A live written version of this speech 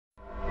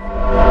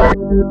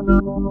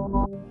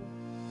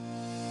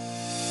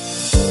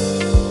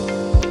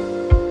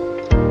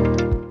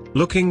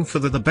Looking for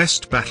the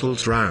best battle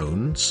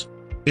drones?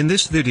 In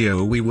this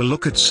video we will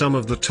look at some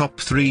of the top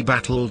 3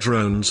 battle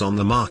drones on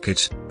the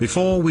market.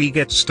 Before we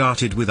get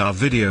started with our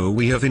video,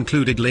 we have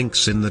included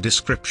links in the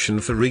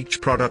description for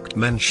each product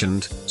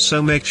mentioned,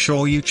 so make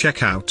sure you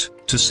check out,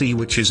 to see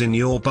which is in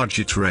your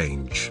budget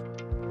range.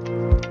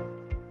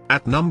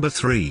 At number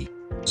 3.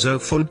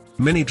 Zowfun,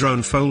 Mini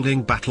Drone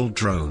Folding Battle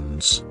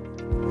Drones.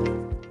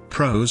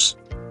 Pros: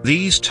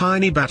 these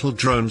tiny battle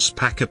drones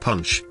pack a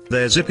punch,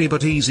 they're zippy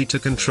but easy to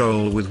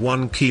control with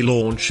one key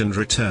launch and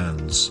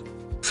returns.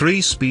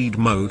 3 speed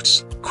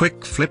modes,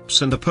 quick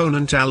flips and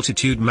opponent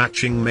altitude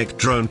matching make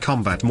drone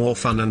combat more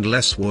fun and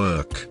less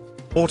work.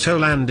 Auto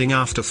landing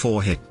after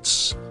 4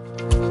 hits.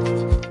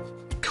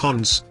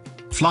 Cons: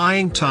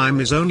 flying time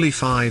is only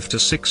 5 to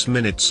 6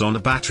 minutes on a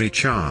battery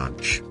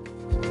charge.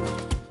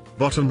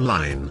 Bottom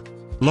line: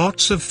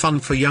 lots of fun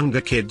for younger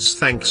kids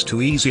thanks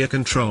to easier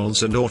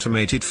controls and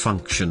automated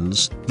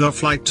functions, though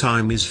flight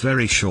time is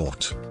very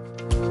short.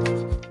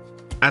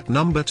 At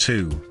number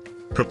 2.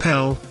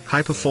 Propel,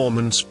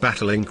 High-Performance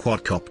Battling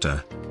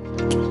Quadcopter.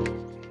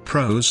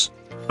 Pros: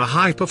 a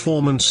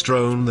high-performance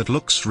drone that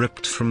looks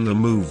ripped from the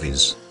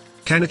movies.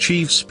 Can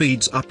achieve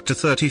speeds up to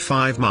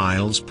 35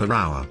 miles per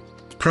hour.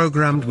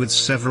 Programmed with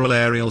several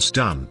aerial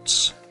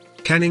stunts.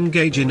 Can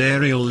engage in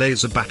aerial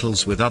laser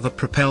battles with other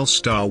Propel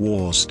Star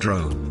Wars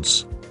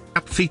drones.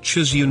 App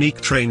features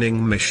unique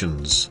training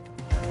missions.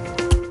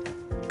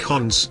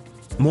 Cons: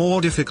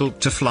 more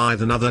difficult to fly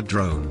than other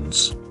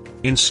drones.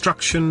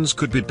 Instructions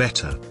could be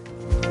better.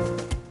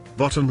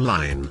 Bottom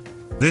line: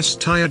 this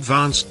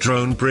advanced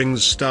drone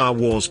brings Star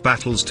Wars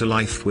battles to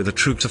life with a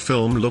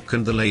true-to-film look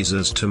and the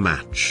lasers to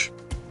match.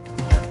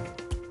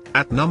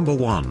 At number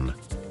 1.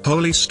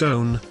 Holy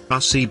Stone,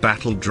 RC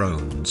Battle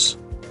Drones.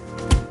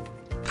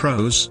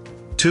 Pros: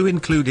 2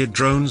 included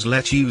drones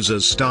let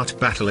users start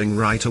battling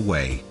right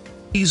away.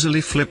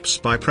 Easily flips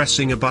by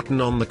pressing a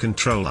button on the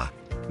controller.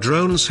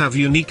 Drones have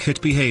unique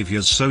hit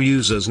behaviors so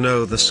users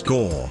know the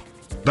score.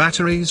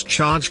 Batteries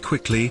charge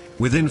quickly,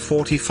 within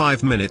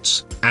 45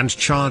 minutes, and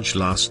charge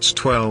lasts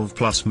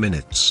 12+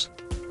 minutes.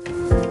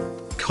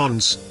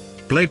 Cons: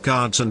 blade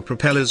guards and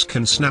propellers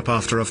can snap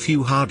after a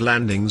few hard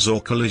landings or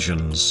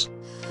collisions.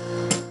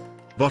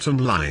 Bottom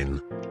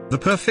line: the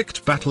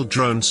perfect battle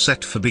drone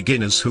set for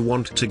beginners who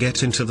want to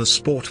get into the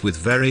sport with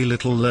very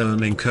little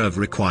learning curve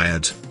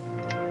required.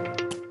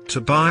 To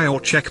buy or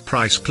check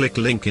price, click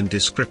link in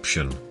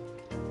description.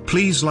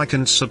 Please like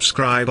and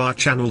subscribe our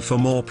channel for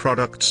more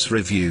products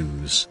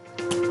reviews.